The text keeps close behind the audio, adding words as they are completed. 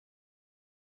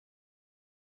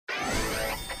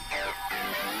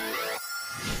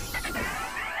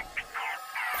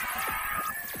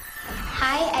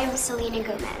I am Selena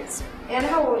Gomez. And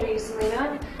how old are you,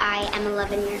 Selena? I am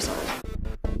 11 years old.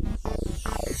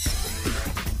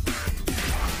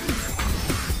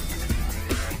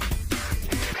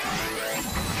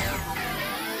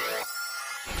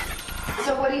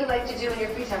 So what do you like to do in your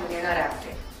free time when you're not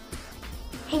acting?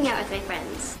 Hang out with my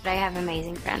friends. I have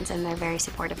amazing friends and they're very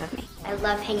supportive of me. I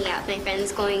love hanging out with my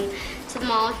friends, going to the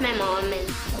mall with my mom.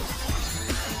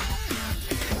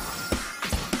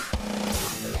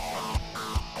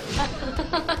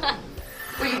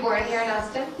 Were you born here in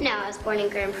Austin? No, I was born in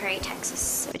Grand Prairie,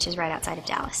 Texas. Which is right outside of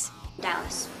Dallas.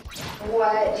 Dallas.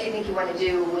 What do you think you want to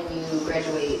do when you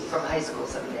graduate from high school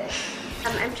someday?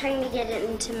 I'm trying to get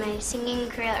into my singing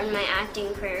career or my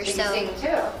acting career. So you sing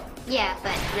too? Yeah,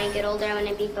 but when I get older, I want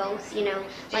to be both, you know.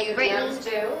 Do you dance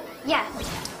too? Yeah.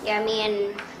 Yeah, me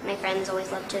and my friends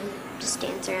always love to just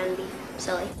dance around and be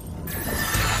silly.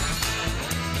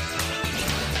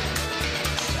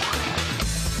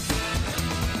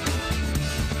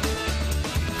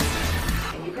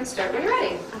 And you can start when you're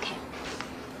ready. Okay.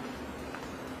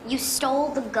 You stole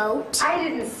the goat? I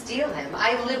didn't steal him.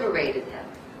 I liberated him.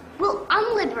 Well,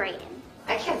 unliberate him.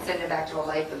 I can't send him back to a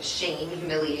life of shame,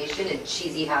 humiliation, and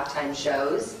cheesy halftime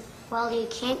shows. Well, you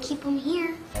can't keep him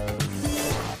here.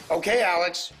 Okay,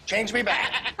 Alex, change me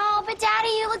back. Oh, but Daddy,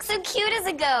 you look so cute as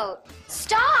a goat.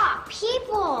 Stop,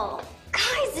 people!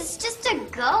 Guys, it's just a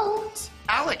goat.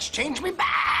 Alex, change me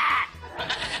back.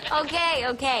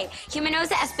 Okay.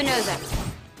 Humanosa Espinosa.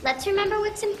 Let's remember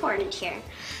what's important here.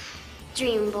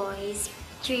 Dream boys,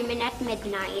 dreaming at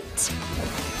midnight.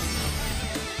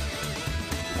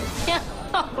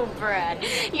 Oh, Brad,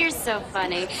 you're so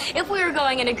funny. If we were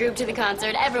going in a group to the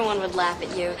concert, everyone would laugh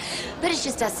at you. But it's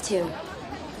just us two.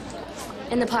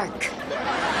 In the park.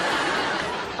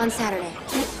 On Saturday.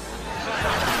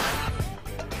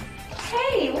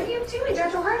 Hey, what are you doing?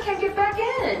 Dr. Hart can't get back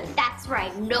in. That's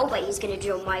right, nobody's gonna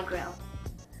drill my grill.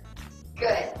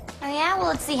 Good. Oh, yeah? Well,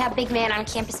 let's see how big man on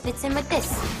campus fits in with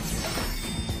this.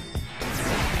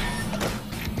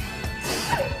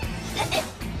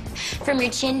 From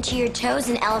your chin to your toes,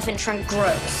 an elephant trunk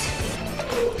grows.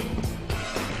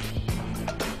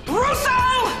 Russo!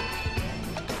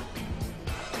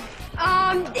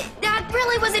 That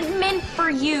really wasn't meant for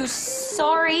you.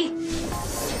 Sorry.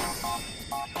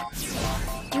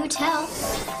 Do tell.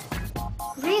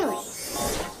 Really?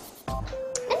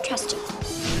 Interesting.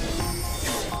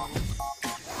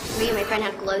 Me and my friend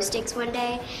had glow sticks one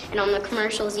day, and on the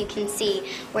commercials you can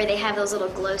see where they have those little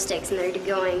glow sticks and they're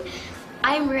going,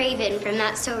 I'm Raven from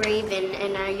That's So Raven,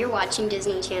 and you're watching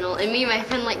Disney Channel. And me and my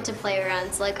friend like to play around.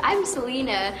 It's like, I'm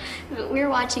Selena, but we're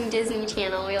watching Disney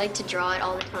Channel. We like to draw it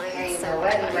all the time. Hey, you know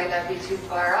what? You might not be too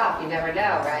far off. You never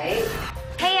know, right?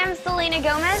 Hey, I'm Selena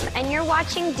Gomez, and you're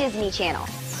watching Disney Channel.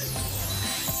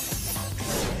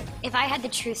 If I had the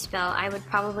truth spell, I would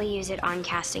probably use it on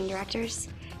casting directors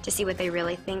to see what they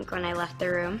really think when I left the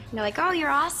room. They're like, oh,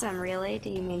 you're awesome, really? Do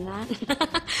you mean that?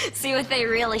 See what they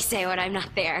really say when I'm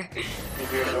not there. I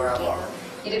think you're adorable.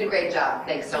 You did a great job.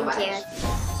 Thanks so much. Thank you.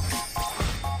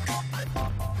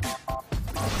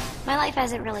 My life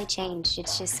hasn't really changed.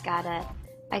 It's just I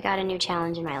got a new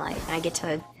challenge in my life, and I get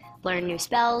to learn new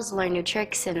spells, learn new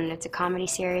tricks, and it's a comedy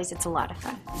series. It's a lot of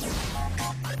fun.